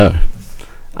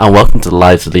And welcome to the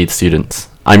Lives of Leeds Students.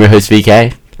 I'm your host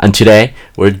VK, and today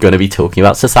we're going to be talking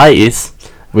about societies.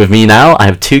 With me now, I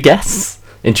have two guests.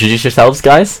 Introduce yourselves,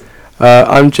 guys.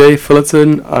 I'm Jay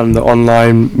Fullerton. I'm the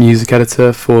online music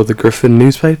editor for the Griffin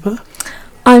newspaper.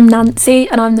 I'm Nancy,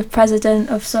 and I'm the president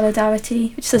of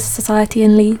Solidarity, which is a society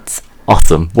in Leeds.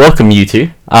 Awesome. Welcome, you two.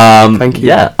 Thank you.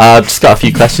 Yeah, I've just got a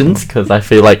few questions because I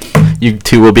feel like you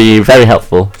two will be very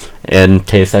helpful in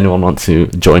case anyone wants to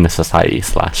join a society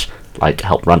 /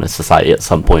 help run a society at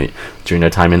some point during their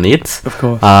time in Leeds. Of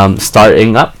course.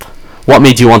 Starting up, what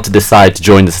made you want to decide to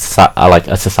join a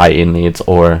society in Leeds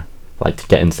or to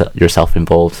get yourself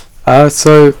involved?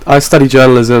 So I study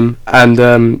journalism,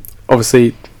 and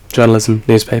obviously journalism,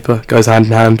 newspaper goes hand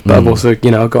in hand. But I've also,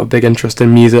 I've got a big interest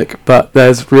in music. But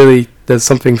there's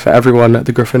something for everyone at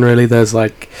the Griffin. Really, there's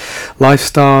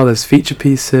lifestyle, there's feature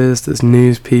pieces, there's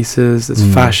news pieces,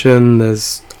 there's fashion,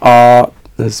 there's art.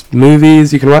 There's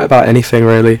movies, you can write about anything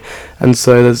really, and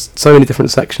so there's so many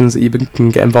different sections that you can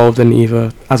get involved in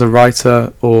either as a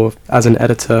writer or as an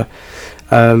editor.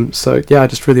 So yeah, I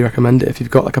just really recommend it. If you've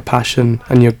got a passion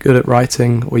and you're good at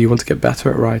writing or you want to get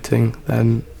better at writing,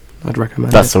 then I'd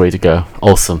recommend That's the way to go.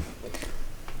 Awesome.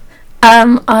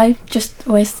 I just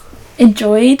always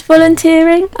enjoyed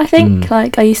volunteering. I think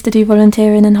I used to do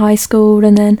volunteering in high school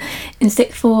and then in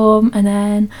sixth form, and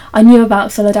then I knew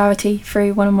about Solidarity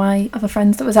through one of my other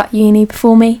friends that was at uni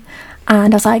before me,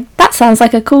 and I was like, that sounds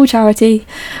like a cool charity,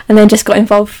 and then just got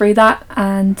involved through that,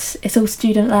 and it's all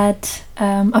student led.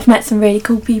 I've met some really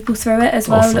cool people through it as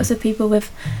well. Awesome. Lots of people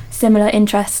with similar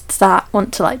interests that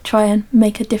want to try and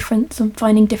make a difference and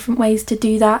finding different ways to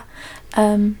do that,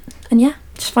 and yeah,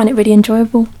 just find it really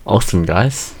enjoyable. Awesome,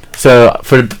 guys. So,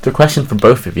 for the question for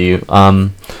both of you,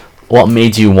 what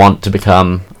made you want to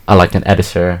become an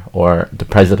editor or the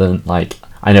president?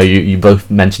 I know you both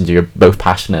mentioned you're both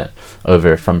passionate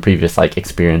from previous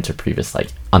experience or previous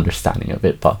understanding of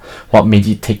it, but what made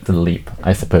you take the leap,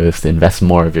 I suppose, to invest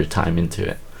more of your time into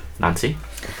it? Nancy?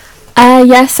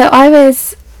 So I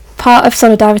was part of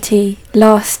Solidarity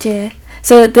last year.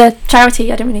 So the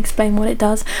charity, I don't really explain what it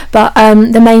does, but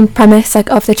the main premise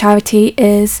of the charity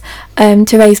is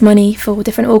to raise money for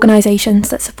different organisations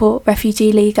that support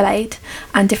refugee legal aid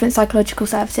and different psychological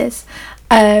services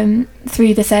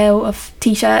through the sale of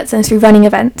t-shirts and through running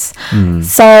events.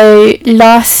 So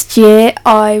last year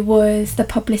I was the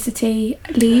publicity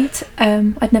lead.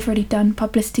 I'd never really done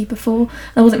publicity before.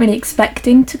 I wasn't really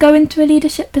expecting to go into a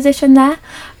leadership position there,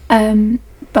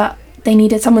 but they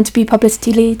needed someone to be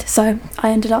publicity lead, so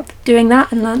I ended up doing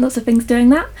that and learned lots of things doing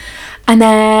that. And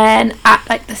then at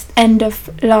the end of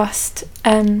last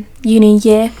uni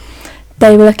year,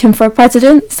 they were looking for a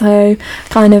president, so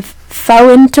kind of fell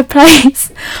into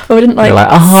place. I wouldn't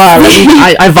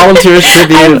I volunteered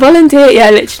with you. I volunteered, yeah,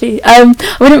 literally. I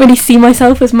wouldn't really see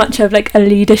myself as much of a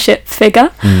leadership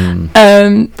figure.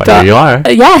 But here you are.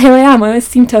 Yeah, here I am. I always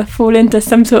seem to fall into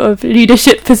some sort of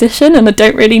leadership position, and I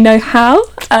don't really know how.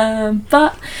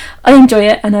 But I enjoy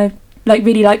it, and I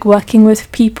really like working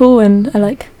with people, and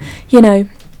I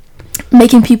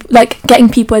making people getting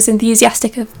people as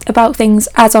enthusiastic about things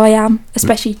as I am,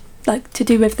 especially to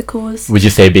do with the cause. Would you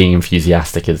say being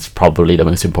enthusiastic is probably the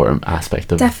most important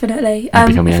aspect of definitely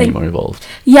becoming any more involved?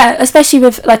 Yeah, especially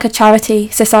with a charity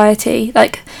society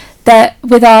that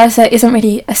with ours there isn't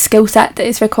really a skill set that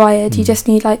is required. You just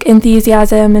need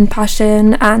enthusiasm and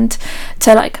passion and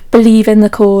to believe in the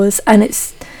cause, and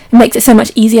it makes it so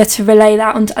much easier to relay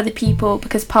that onto other people,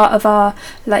 because part of our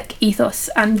ethos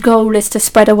and goal is to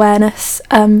spread awareness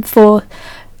for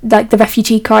the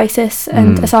refugee crisis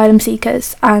and asylum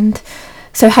seekers, and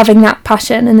so having that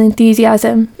passion and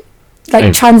enthusiasm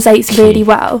translates really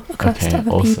well across to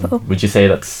other people. Would you say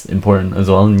that's important as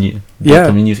well in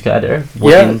becoming music editor?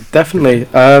 Yeah, definitely.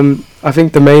 I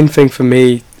think the main thing for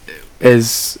me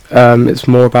is it's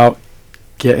more about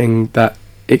getting that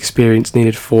experience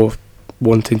needed for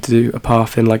wanting to do a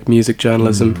path in music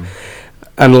journalism,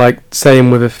 and same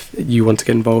with if you want to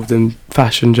get involved in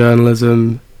fashion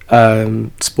journalism,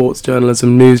 sports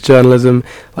journalism, news journalism,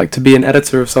 to be an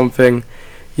editor of something,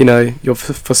 you're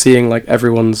foreseeing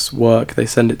everyone's work. They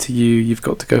send it to you, you've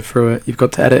got to go through it, you've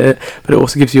got to edit it, but it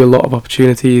also gives you a lot of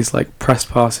opportunities, press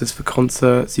passes for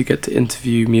concerts. You get to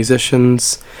interview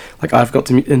musicians, I've got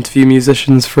to interview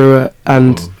musicians through it,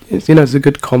 and it's a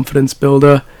good confidence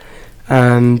builder,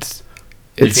 and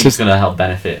it's just going to help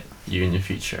benefit you in your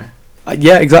future.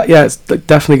 Yeah, exactly. Yeah, it's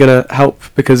definitely going to help,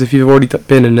 because if you've already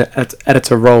been in an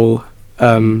editor role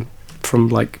from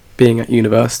being at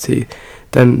university,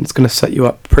 then it's going to set you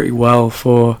up pretty well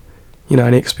for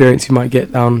any experience you might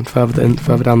get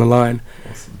further down the line.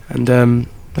 Awesome. And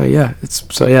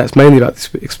It's mainly about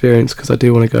this experience because I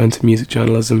do want to go into music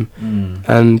journalism,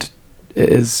 and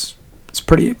it's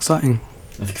pretty exciting.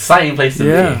 It's an exciting place to be.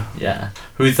 Yeah.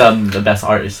 Who's the best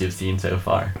artist you've seen so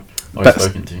far, or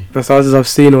spoken to? Best artists I've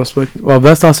seen or spoken. Well,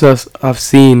 best artists I've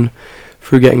seen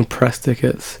through getting press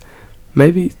tickets.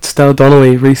 Maybe Stella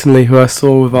Donnelly recently, who I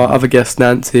saw with our other guest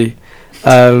Nancy. We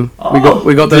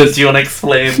got those. Do you want to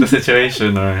explain the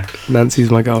situation, or? Nancy's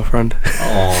my girlfriend.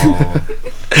 Oh,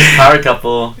 power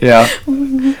couple. Yeah.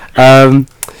 I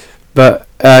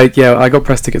got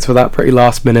press tickets for that pretty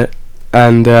last minute,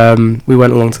 and we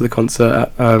went along to the concert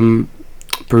at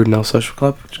Brudenell Social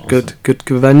Club, which is awesome. good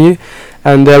venue,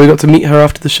 and we got to meet her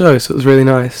after the show, so it was really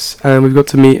nice. And we've got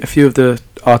to meet a few of the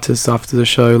artists after the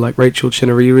show, like Rachel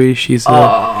Chinariri. She's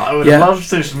I would love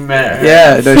to meet her.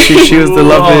 Yeah, no, she was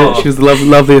the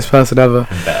loveliest person ever.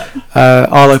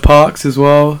 Arlo Parks as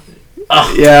well.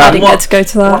 Oh, yeah, I didn't get to go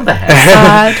to that. What the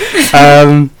heck?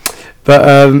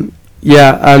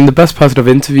 And the best person I've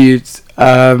interviewed,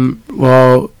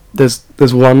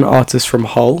 there's one artist from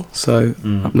Hull, so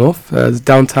up north. There's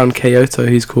Downtown Kyoto,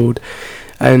 he's called,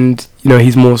 and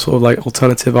he's more sort of like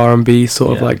alternative R&B,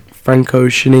 sort of like Frank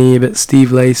Ocean-y, a bit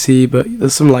Steve Lacy, but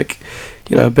there's some like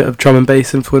a bit of drum and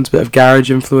bass influence, a bit of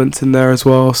garage influence in there as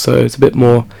well. So it's a bit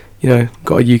more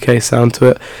got a UK sound to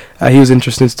it. He was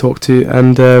interesting to talk to,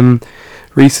 and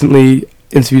recently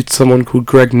interviewed someone called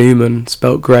Greg Newman,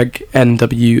 spelt Greg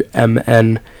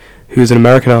Nwmn, who's an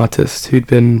American artist who'd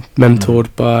been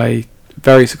mentored by a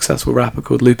very successful rapper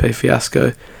called Lupe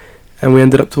Fiasco, and we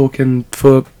ended up talking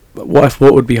for what I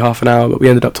thought would be half an hour, but we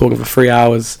ended up talking for 3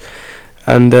 hours,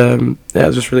 and it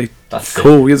was just really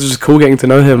cool. It was just cool getting to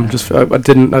know him. I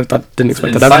didn't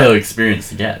expect that. It's an experience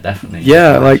to get, definitely.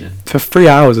 Yeah, like for 3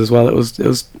 hours as well. It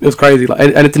was crazy,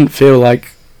 and it didn't feel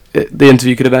like the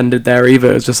interview could have ended there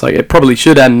either. It was just like it probably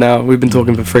should end now. We've been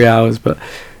talking for 3 hours, but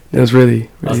it was really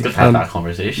good to have that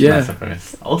conversation. Yeah. I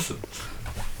suppose. Awesome.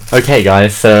 Okay,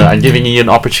 guys. So I'm giving you an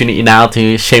opportunity now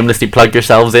to shamelessly plug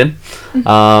yourselves in. Who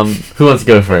wants to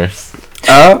go first?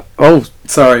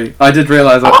 Sorry, I did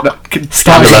realise.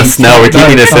 Scandalous. No, we're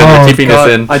keeping this in. We're keeping this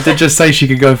in. I did just say she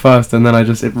could go first, and then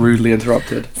it rudely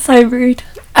interrupted. So rude.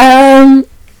 Can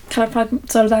I plug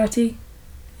Solidarity?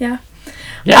 Yeah.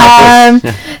 Yeah.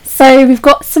 So we've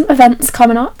got some events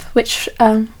coming up, which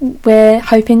we're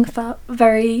hoping for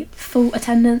very full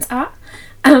attendance at.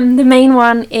 The main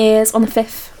one is on the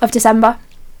 5th of December,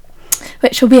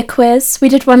 which will be a quiz. We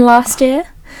did one last year,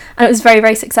 and it was very,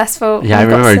 very successful. Yeah, I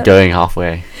remember going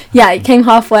halfway. Yeah, you came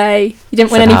halfway. You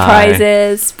didn't win any Hi.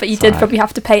 prizes, but you did probably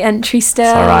have to pay entry still.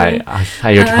 It's alright. I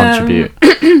here to contribute.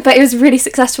 But it was really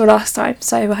successful last time,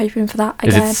 so we're hoping for that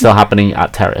again. Is it still happening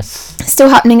at Terrace? Still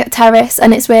happening at Terrace,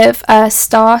 and it's with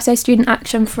STAR, so Student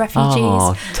Action for Refugees.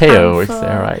 Oh, Teo works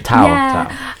there, right? Tao.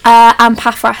 And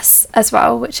PAFRAS as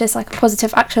well, which is like a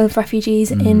positive action for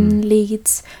refugees in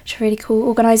Leeds, which is a really cool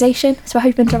organisation. So we're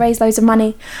hoping to raise loads of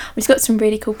money. We've got some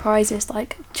really cool prizes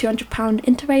like £200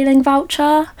 interrailing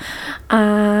voucher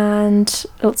and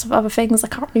lots of other things. I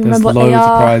can't really remember what they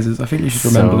are. There's loads of prizes. I think you should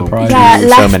remember the prizes. Yeah, So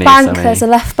Left many. Bank. There's a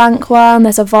Left Bank one.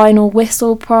 There's a vinyl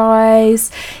whistle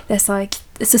prize. There's like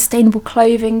a sustainable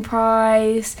clothing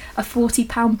prize. A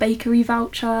 £40 bakery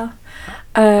voucher.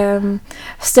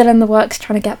 Still in the works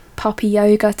trying to get Poppy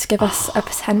Yoga to give us a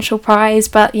potential prize,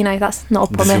 but that's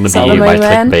not a promise at the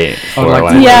moment. We're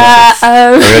gonna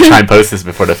try and post this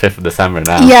before the 5th of December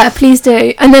now. Yeah, please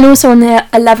do. And then also on the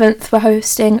 11th we're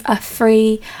hosting a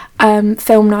free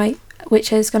film night,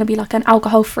 which is going to be like an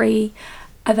alcohol free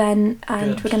event,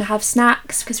 and we're going to have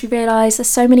snacks because we realise there's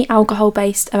so many alcohol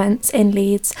based events in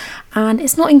Leeds and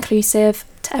it's not inclusive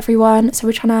to everyone, so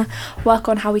we're trying to work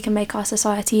on how we can make our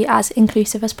society as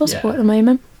inclusive as possible at the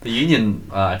moment. The union,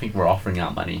 I think we're offering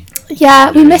out money.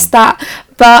 Yeah, we missed that,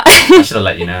 but I should have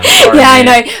let you know. Sorry, yeah, I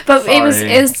know, but Sorry.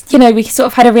 it was we sort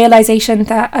of had a realisation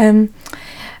that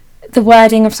the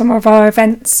wording of some of our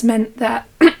events meant that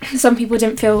some people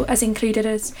didn't feel as included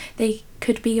as they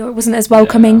could be, or it wasn't as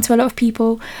welcoming to a lot of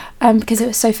people because it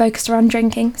was so focused around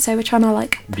drinking. So we're trying to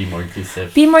be more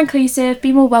inclusive, be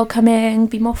more welcoming,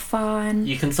 be more fun.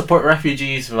 You can support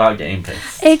refugees without getting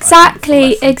pissed.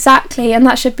 Exactly, and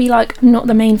that should be not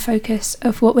the main focus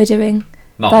of what we're doing.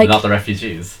 Not the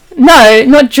refugees. No,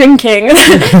 not drinking.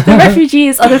 The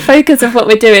refugees are the focus of what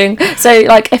we're doing. So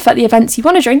if at the events you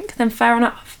want to drink, then fair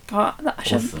enough. But that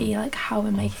shouldn't be how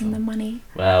we're making the money.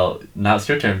 Well, now it's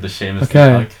your turn for the shameless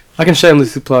plug. I can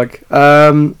shamelessly plug.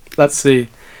 Let's see.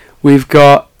 We've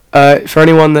got for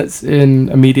anyone that's in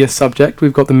a media subject,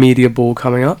 we've got the media ball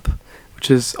coming up,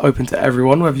 which is open to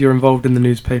everyone, whether you're involved in the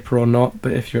newspaper or not.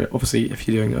 But if you're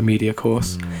doing a media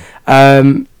course,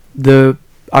 the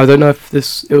I don't know if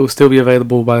it will still be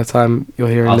available by the time you're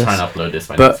hearing I'll this. try and upload this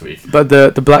by next week. But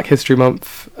the Black History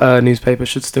Month newspaper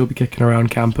should still be kicking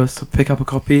around campus. So pick up a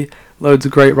copy. Loads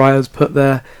of great writers put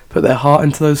their heart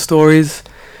into those stories.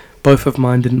 Both of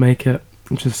mine didn't make it,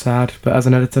 which is sad. But as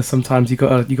an editor, sometimes you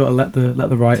gotta let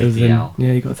the writers in. L.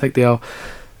 Yeah, you gotta take the L.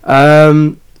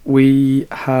 We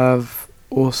have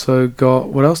also got,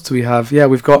 what else do we have? Yeah,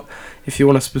 we've got, if you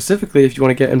want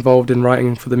to get involved in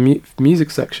writing for the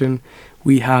music section,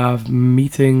 we have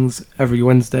meetings every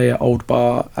Wednesday at Old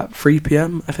Bar at 3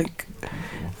 p.m, I think.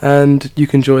 And you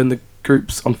can join the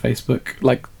groups on Facebook,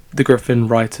 like the Griffin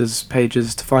Writers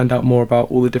pages, to find out more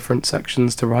about all the different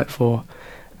sections to write for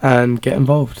and get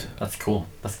involved. That's cool.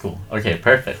 Okay,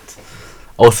 perfect.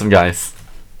 Awesome, guys.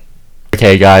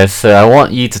 Okay, guys, so I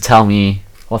want you to tell me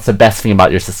what's the best thing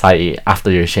about your society after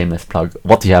your shameless plug.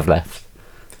 What do you have left?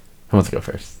 Who wants to go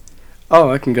first? Oh,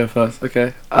 I can go first.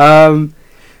 Okay.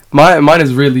 Mine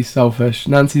is really selfish.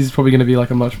 Nancy's is probably going to be like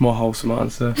a much more wholesome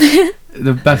answer.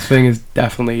 The best thing is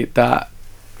definitely that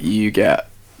you get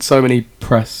so many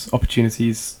press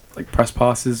opportunities, like press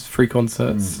passes, free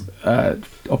concerts,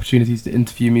 opportunities to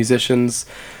interview musicians.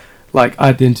 Like I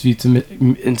had the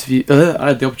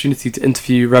opportunity to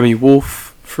interview Remy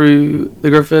Wolf through the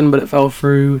Griffin, but it fell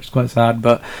through, which is quite sad.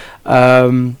 But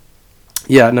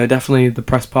definitely the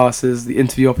press passes, the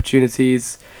interview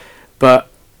opportunities. But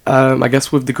I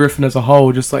guess with the Griffin as a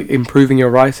whole, just like improving your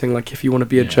writing. Like if you want to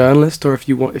be a journalist, or if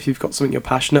you've got something you're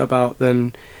passionate about,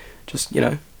 then just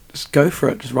go for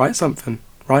it. Just write something.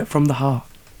 Write from the heart.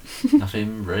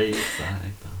 Nothing breaks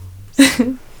like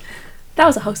bones. That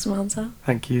was a wholesome answer.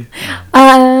 Thank you.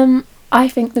 I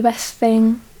think the best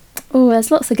thing... Oh,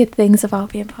 there's lots of good things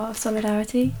about being part of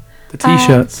Solidarity. The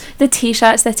t-shirts. The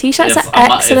t-shirts are excellent.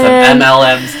 It's an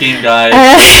MLM scheme, guys.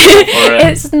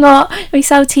 It's not. We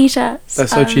sell t-shirts. They're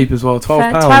so cheap as well.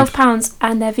 £12. £12,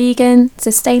 and they're vegan,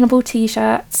 sustainable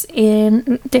t-shirts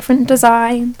in different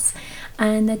designs,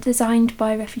 and they're designed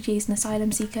by refugees and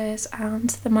asylum seekers, and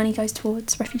the money goes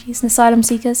towards refugees and asylum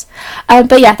seekers.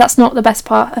 But yeah, that's not the best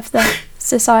part of the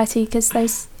society, because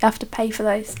those you have to pay for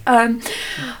those.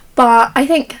 But I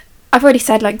think I've already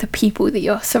said, like, the people that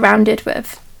you're surrounded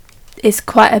with is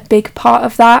quite a big part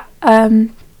of that.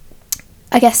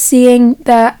 I guess seeing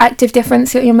the active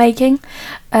difference that you're making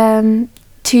to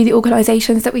the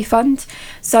organisations that we fund.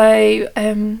 So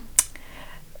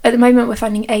at the moment we're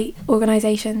funding 8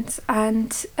 organisations,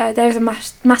 and there's a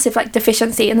massive like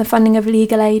deficiency in the funding of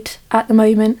legal aid at the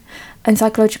moment and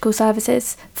psychological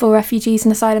services for refugees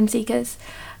and asylum seekers.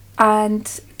 And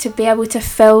to be able to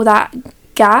fill that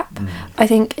gap, I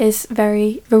think is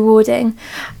very rewarding.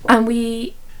 And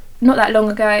we, not that long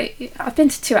ago, I've been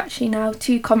to 2 actually now,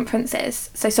 2 conferences.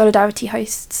 So Solidarity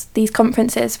hosts these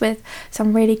conferences with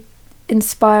some really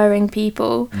inspiring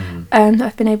people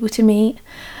I've been able to meet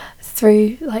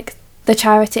through like the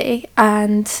charity.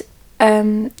 And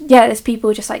there's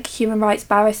people just like human rights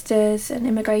barristers and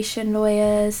immigration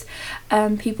lawyers,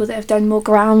 people that have done more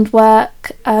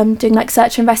groundwork, doing like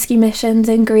search and rescue missions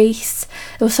in Greece.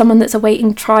 There was someone that's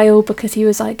awaiting trial because he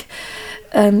was like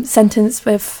sentenced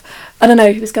with, I don't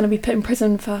know, he was going to be put in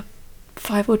prison for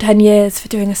 5 or 10 years for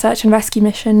doing a search and rescue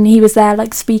mission. He was there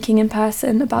like speaking in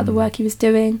person about the work he was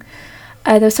doing.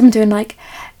 There was someone doing like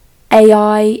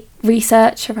AI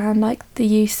research around like the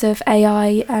use of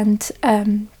AI and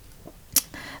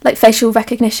like facial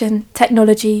recognition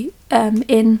technology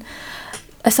in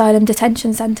asylum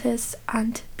detention centres.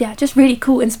 And yeah, just really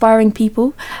cool, inspiring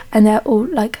people. And they're all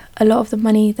like, a lot of the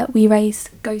money that we raise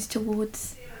goes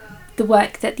towards the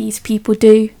work that these people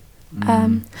do.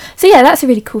 So yeah, that's a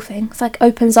really cool thing. It's like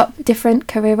opens up different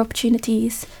career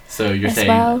opportunities. So you're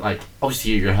saying like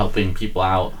obviously you're helping people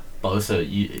out, but also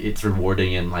it's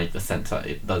rewarding in like the sense that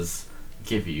it does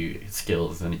give you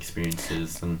skills and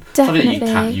experiences and something that you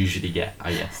can't usually get,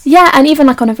 I guess. Yeah, and even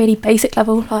like on a really basic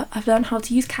level, like I've learned how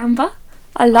to use Canva.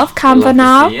 I love Canva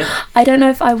now. I don't know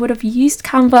if I would have used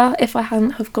Canva if I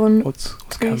hadn't have gone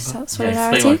through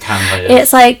Solidarity. Explain what Canva is.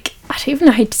 It's like, I don't even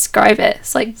know how to describe it.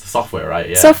 It's like software, right?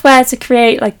 Yeah. Software to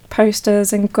create like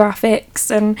posters and graphics,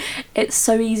 and it's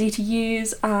so easy to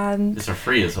use, and it's for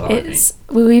free as well.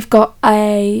 We've got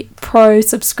a pro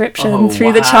subscription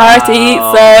through the charity,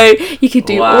 so you could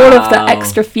do all of the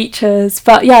extra features.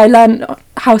 But yeah, I learned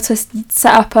how to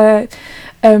set up a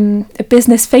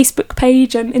business Facebook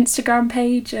page and Instagram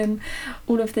page, and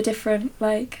all of the different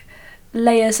like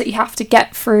layers that you have to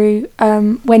get through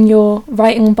when you're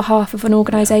writing on behalf of an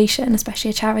organisation,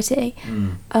 especially a charity.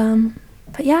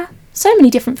 But yeah, so many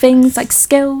different things, like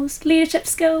skills, leadership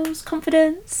skills,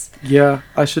 confidence. Yeah,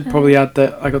 I should probably add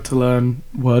that I got to learn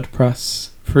WordPress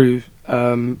through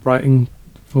writing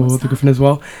for What's the that? Griffin as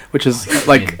well, which is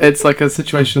like it's like a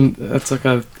situation. It's like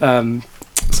a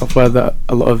software that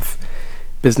a lot of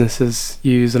businesses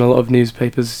use and a lot of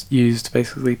newspapers use to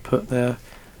basically put their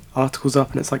articles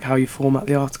up, and it's like how you format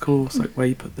the articles, like where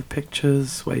you put the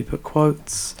pictures, where you put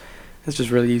quotes. It's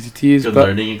just really easy to use. Good but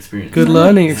learning experience. Good Nice.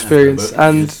 learning Yeah, experience, both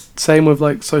and uses. same with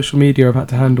like social media. I've had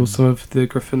to handle some of the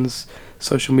Griffin's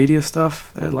social media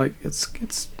stuff, and like it's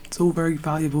all very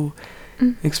valuable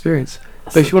Mm. experience.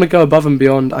 But if you want to go above and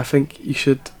beyond, I think you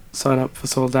should sign up for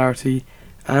Solidarity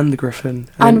and the Griffin,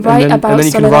 And write about and then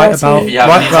you can write Solidarity. about If you have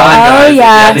write, any write, time, Oh, guys, if you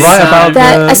yeah. have any write about time.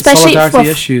 That- the especially solidarity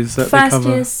for issues that they First cover.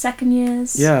 years, second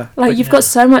years. Yeah, Like you've Yeah. got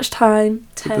so much time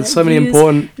to there's so many use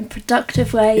important. in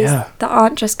productive ways Yeah. that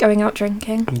aren't just going out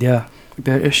drinking. Yeah,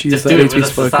 there are issues Just that do need it to be with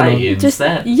the spoken society on. Just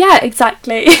instead. yeah,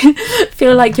 exactly.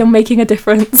 Feel like you're making a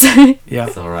difference. Yeah.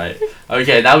 That's alright.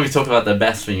 Okay, now we've talked about the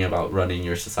best thing about running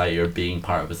your society or being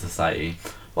part of a society.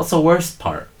 What's the worst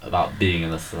part about being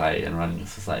in a society and running a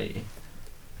society?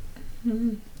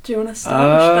 Do you want to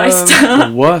start? Should I start?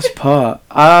 The worst part.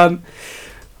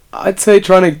 I'd say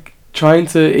trying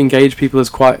to engage people is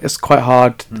quite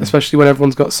hard, Mm. especially when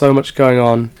everyone's got so much going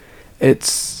on.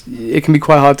 It can be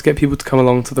quite hard to get people to come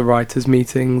along to the writers'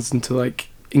 meetings and to like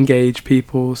engage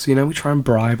people. So we try and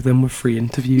bribe them with free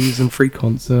interviews and free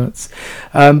concerts,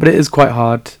 but it is quite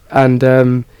hard, and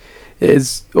it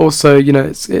is also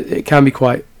it can be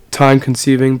quite time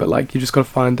consuming. But like you just got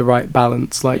to find the right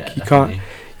balance. Like Yeah, you definitely.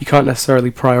 can't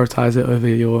necessarily prioritize it over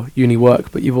your uni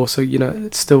work, but you've also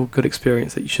it's still good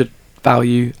experience that you should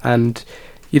value, and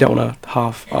you don't want to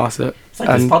half-ass it. It's like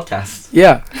this And podcast.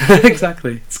 yeah,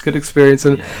 exactly, it's good experience,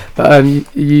 and Yeah. but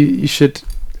you should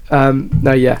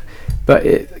but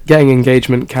getting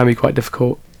engagement can be quite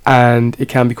difficult, and it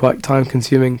can be quite time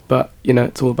consuming, but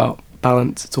it's all about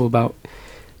balance. It's all about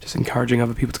just encouraging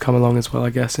other people to come along as well, I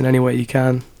guess, in any way you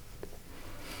can.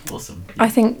 Awesome. I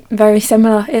think very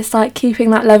similar. It's like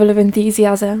keeping that level of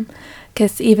enthusiasm,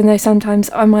 because even though sometimes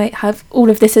I might have all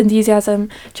of this enthusiasm,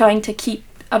 trying to keep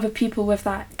other people with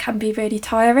that can be really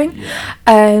tiring. Yeah.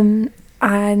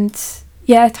 And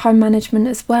yeah, time management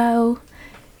as well.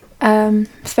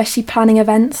 Especially planning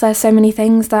events. There's so many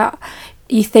things that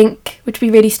you think would be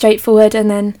really straightforward, and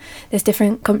then there's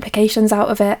different complications out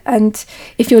of it. And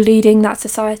if you're leading that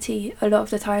society, a lot of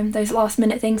the time those last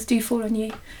minute things do fall on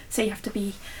you, so you have to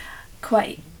be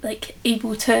quite like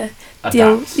able to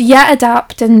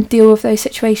adapt and deal with those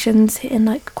situations in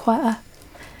like quite a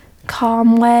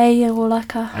calm way, or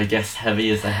like a I guess heavy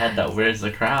is the head that wears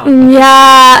the crown.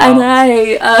 I Wow.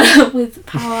 know. With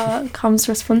power comes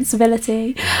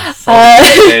responsibility. Yes, all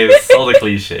the cliches, all the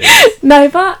cliches. No,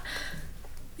 but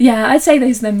yeah, I'd say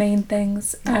those are the main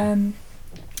things. And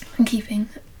keeping,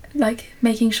 like,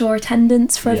 making sure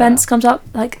attendance for Yeah. events comes up,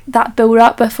 like that build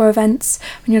up before events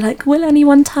when you're like, will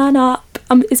anyone turn up?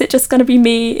 Is it just going to be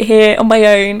me here on my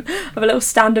own with a little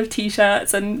stand of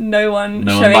t-shirts and no one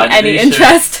showing buying any t-shirts.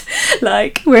 interest?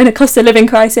 Like, we're in a cost of living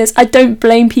crisis. I don't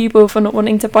blame people for not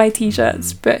wanting to buy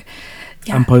t-shirts, but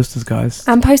yeah. And posters, guys.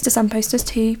 And posters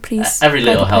too, please. Every buy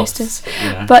little the helps. posters.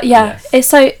 You know? But yeah,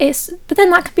 Yes. but then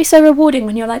that could be so rewarding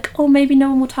when you're like, oh, maybe no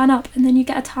one will turn up, and then you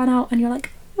get a turnout and you're like,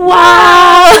 wow,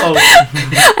 Oh.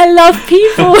 I love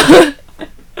people.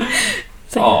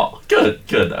 So, yeah. Oh, good.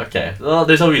 Okay. Well,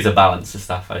 there's always a balance to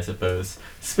stuff, I suppose.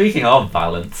 Speaking of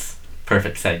balance,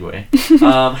 perfect segue.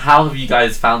 How have you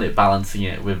guys found it balancing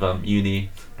it with uni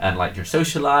and like your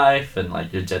social life and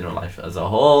like your general life as a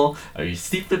whole? Are you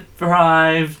sleep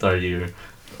deprived? Are you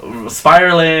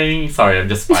spiraling? Sorry, I'm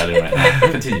just spiraling right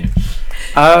now. Continue.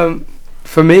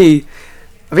 For me,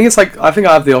 I think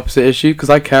I have the opposite issue, because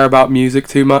I care about music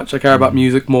too much. I care about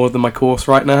music more than my course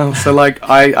right now. So like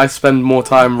I spend more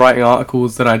time writing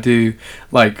articles than I do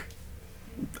like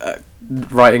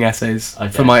writing essays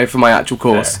for my actual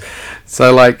course. Fair.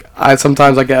 So like I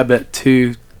sometimes get a bit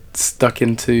too stuck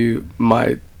into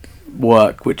my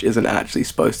work, which isn't actually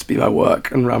supposed to be my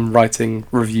work, and I'm writing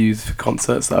reviews for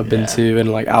concerts that I've been to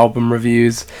and like album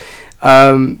reviews.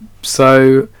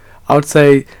 So I would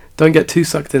say don't get too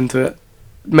sucked into it.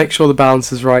 Make sure the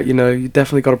balance is right. You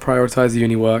definitely got to prioritize the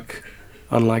uni work,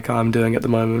 unlike I'm doing at the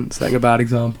moment, setting a bad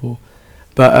example.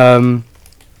 But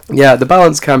yeah, the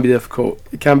balance can be difficult.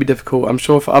 It can be difficult. I'm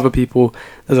sure for other people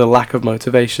there's a lack of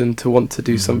motivation to want to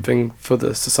do something for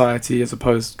the society, as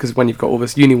opposed, because when you've got all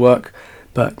this uni work.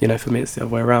 But for me it's the other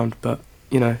way around. But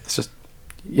it's just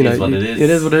It is what it is. It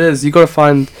is what it is. You got to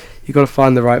find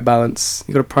the right balance.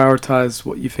 You got to prioritize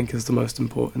what you think is the most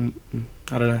important.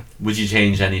 I don't know. Would you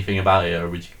change anything about it, or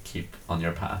would you keep on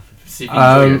your path? See if you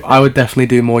enjoy your I would definitely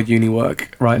do more uni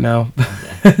work right now.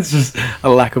 thing. It's just a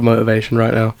lack of motivation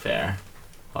right now. Fair.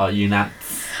 You, Nat?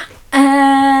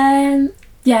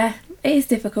 Yeah, it is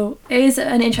difficult. It is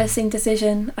an interesting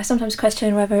decision. I sometimes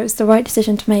question whether it's the right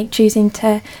decision to make, choosing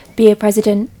to be a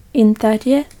president in third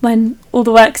year when all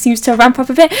the work seems to ramp up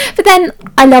a bit. But then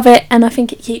I love it, and I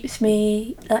think it keeps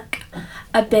me like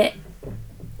a bit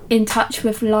in touch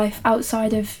with life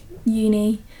outside of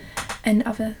uni and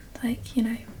other, like, you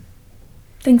know,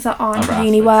 things that aren't Other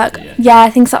uni aspects, work. yeah.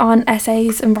 Things that aren't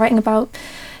essays and writing about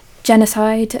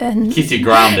genocide and Keeps you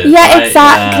grounded. yeah, right?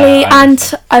 exactly. Yeah, I And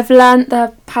understand. I've learnt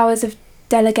the powers of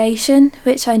delegation,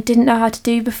 which I didn't know how to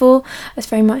do before. I was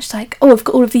very much like, oh, I've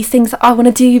got all of these things that I want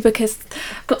to do because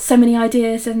I've got so many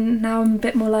ideas, and now I'm a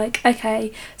bit more like,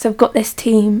 okay, so I've got this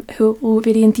team who are all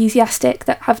really enthusiastic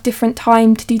that have different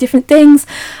time to do different things,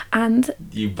 and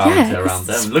You bounce yeah, around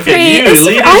it's them. Look pretty- at you, it's-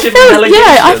 leadership I feel- delegation.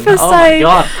 yeah, I feel oh my so-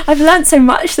 god. I've learnt so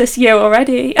much this year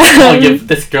already. I'll give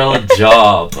this girl a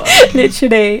job.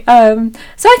 Literally.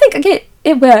 So I think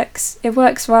it works. It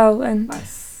works well, and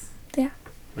Nice. Yeah.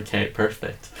 Okay,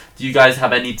 perfect. Do you guys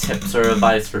have any tips or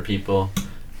advice for people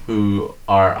who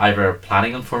are either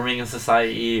planning on forming a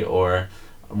society or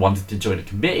wanting to join a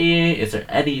committee? Is there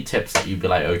any tips that you'd be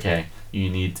like, okay, you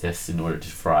need this in order to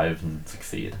thrive and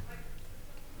succeed?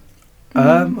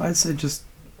 I'd say just,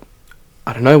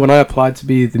 I don't know, when I applied to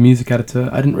be the music editor,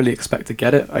 I didn't really expect to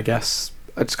get it, I guess.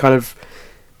 I just kind of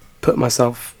put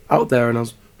myself out there, and I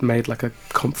was made like a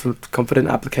confident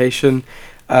application.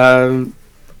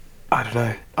 I don't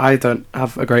know. I don't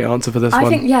have a great answer for this I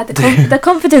one. think the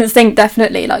confidence thing,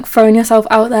 definitely, like throwing yourself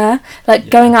out there, like Yeah.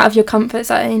 going out of your comfort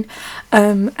zone,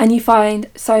 and you find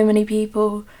so many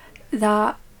people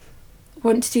that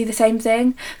want to do the same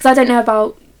thing. Because I don't know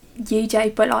about you, Jay,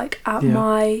 but like at Yeah.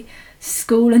 my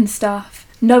school and stuff,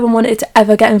 no one wanted to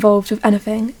ever get involved with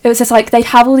anything. It was just like they'd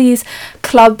have all these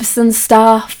clubs and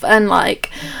stuff, and like,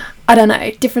 I don't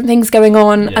know, different things going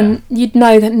on, Yeah. and you'd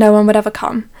know that no one would ever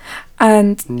come.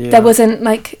 And Yeah. there wasn't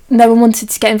like, no one wanted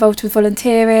to get involved with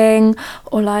volunteering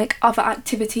or like other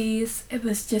activities. It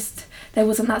was just, there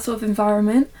wasn't that sort of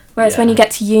environment. Whereas when Yeah. you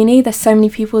get to uni, there's so many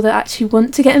people that actually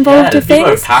want to get involved with people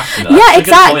things. Are passionate. Yeah, That's a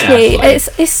good point, exactly.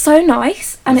 actually. It's so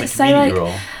nice, and It's it's a so community like,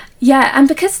 role. yeah, and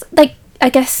because like, I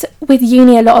guess with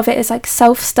uni a lot of it is like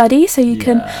self-study, so you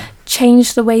can Yeah.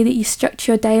 change the way that you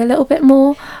structure your day a little bit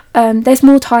more. There's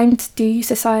more time to do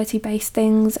society-based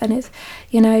things, and it's,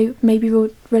 you know, maybe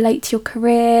relate to your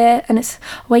career, and it's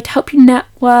a way to help you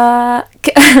network.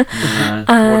 Yeah,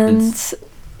 And important.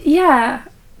 yeah,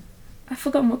 I've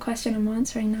forgotten what question I'm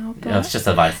answering now, but Yeah, it's just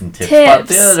advice and tips. But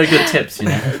Tips. yeah, they're good tips, you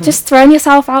know. just throwing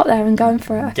yourself out there and going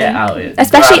for it. I Get think. out it.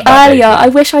 Especially Grab that earlier. baby. I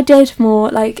wish I did more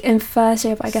like in first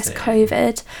year, but I guess Same.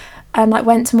 COVID, and like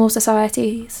went to more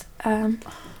societies.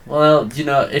 Well, you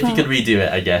know, if you Well. could redo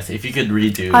it, I guess. If you could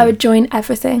redo... I would join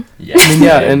everything. Yeah. I mean,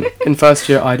 yeah, in first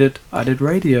year I did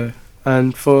radio,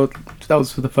 and that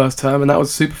was for the first term, and that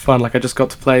was super fun. Like, I just got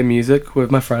to play music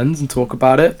with my friends and talk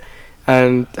about it,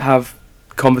 and have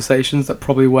conversations that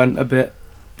probably went a bit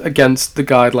against the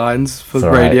guidelines for It's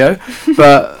alright. radio.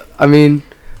 But I mean,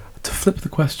 to flip the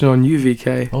question on you,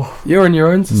 VK, Oh. you're in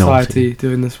your own society Naughty.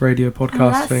 doing this radio Oh,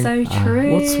 podcast that's thing. so Ah.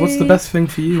 true. What's the best thing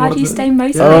for you? How What do you are the- stay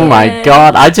motivated? Oh my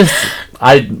god,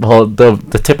 well,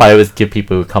 the tip I always give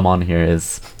people who come on here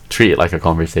is treat it like a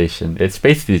conversation. It's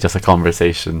basically just a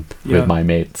conversation Yeah. with my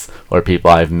mates or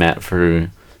people I've met through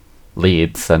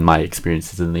Leeds and my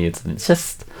experiences in Leeds, and it's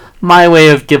just my way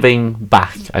of giving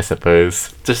back, I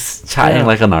suppose. Just chatting Yeah.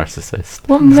 like a narcissist.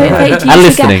 What motivated you And to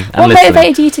listening, get? and What listening.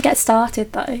 motivated you to get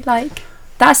started though? Like,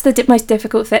 that's the most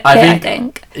difficult bit. I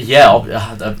think. Yeah,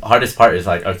 the hardest part is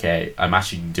like, okay, I'm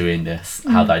actually doing this.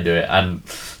 How do I do it? And,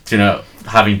 you know,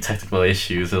 having technical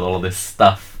issues with all this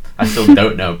stuff, I still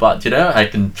don't know. But, you know, I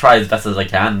can try as best as I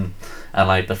can. And,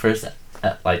 like, the first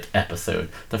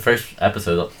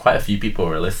episode, quite a few people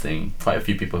were listening. Quite a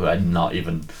few people who I'd not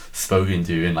even spoken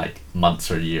to in, like,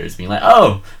 months or years, being like,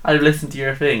 oh, I listened to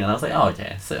your thing. And I was like, oh,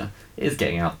 okay, so it is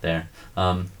getting out there.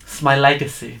 It's my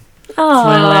legacy. Aww,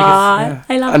 Yeah.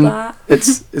 I love And that.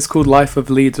 it's called Life of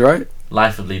Leeds, right?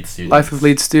 Life of Leeds students. Life of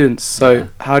Leeds students. So Yeah.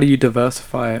 how do you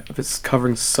diversify it if it's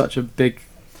covering such a big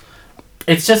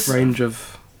It's just... range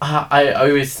of... I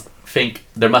always think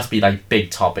there must be like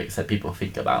big topics that people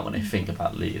think about when they think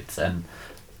about Leeds, and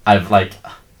I've like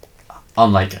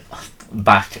on like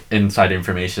back inside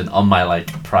information on my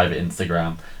like private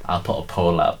Instagram, I'll put a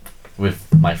poll up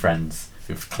with my friends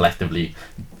who've collectively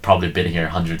probably been here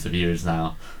hundreds of years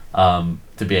now,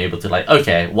 to be able to like,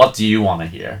 okay, what do you want to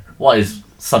hear? What is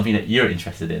something that you're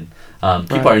interested in?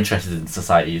 People Right. are interested in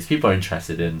societies. People are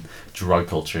interested in drug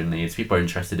culture in Leeds. People are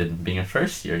interested in being a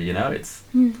first year. You know, it's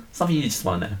something you just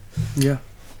want to know. Yeah,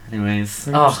 Anyways,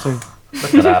 very interesting.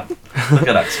 look at that! Look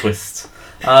at that twist.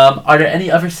 Are there any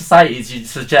other societies you'd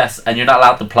suggest? And you're not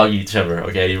allowed to plug each other,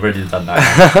 okay? You've already done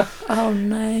that. Oh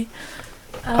no.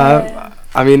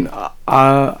 I mean,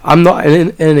 I'm not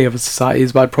in any other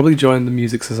societies, but I'd probably join the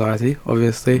music society,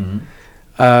 obviously.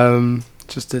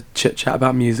 Just to chit chat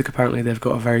about music. Apparently, they've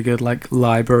got a very good like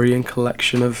library and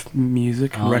collection of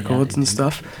music and records and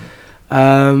stuff.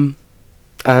 And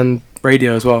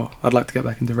radio as well. I'd like to get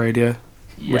back into radio.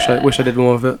 Yeah. Wish I did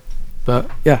more of it, but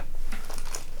yeah.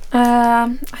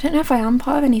 I don't know if I am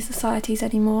part of any societies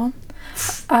anymore.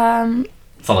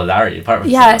 Solidarity, part of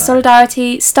Yeah,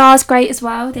 Solidarity. Star's great as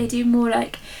well. They do more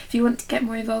like, if you want to get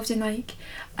more involved in like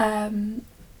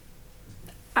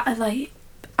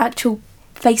actual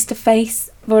face-to-face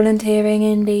volunteering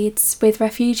in Leeds with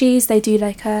refugees, they do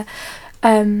like a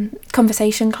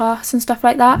conversation class and stuff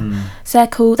like that. So they're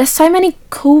cool. There's so many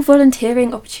cool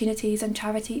volunteering opportunities and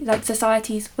charity like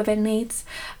societies within Leeds.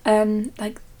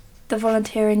 Like the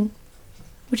volunteering,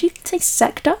 would you say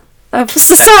sector of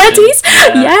societies?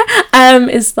 Yeah.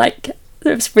 Is like,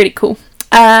 it's really cool.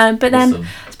 But then Awesome.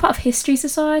 as part of History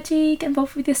Society, get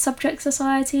involved with the Subject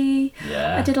Society.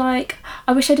 Yeah.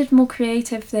 I wish I did more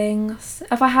creative things.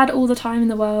 If I had all the time in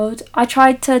the world, I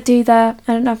tried to do I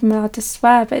don't know if I'm allowed to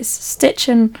swear, but it's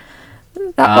stitching.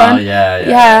 That one. Yeah.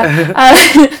 Yeah.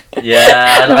 I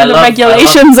The love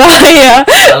regulations are, yeah.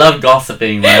 I love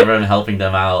gossiping whenever I'm helping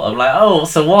them out. I'm like, oh,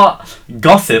 so what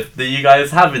gossip do you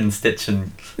guys have in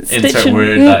Stitchin? Insert Stitchin'.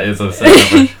 word that is a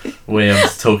certain way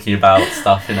of talking about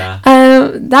stuff in a.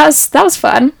 That was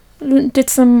fun. Did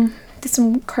some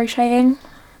crocheting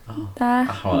there,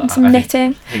 well, and some I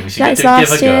knitting. think we should That was give a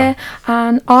last go. year.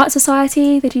 And Art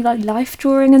Society, they do like life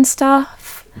drawing and stuff.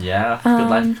 Yeah, good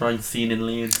life drawing scene in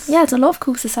Leeds. Yeah, there's a lot of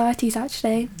cool societies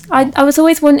actually. I was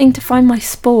always wanting to find my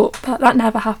sport, but that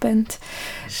never happened.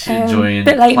 Should join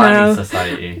bit late planning now.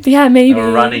 society. Yeah, maybe.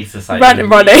 Or running society.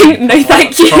 Running. No,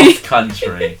 thank you. Cross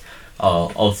country.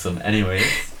 Oh, awesome. Anyways,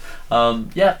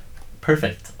 yeah,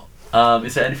 perfect.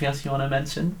 Is there anything else you want to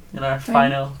mention in our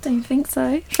final? Don't think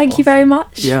so. Thank you very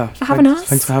much. Yeah. For having us.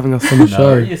 Thanks for having us on the No,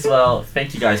 show. as well.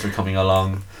 Thank you guys for coming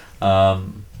along.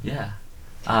 Yeah.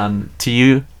 To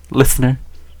you, listener,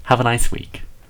 have a nice week.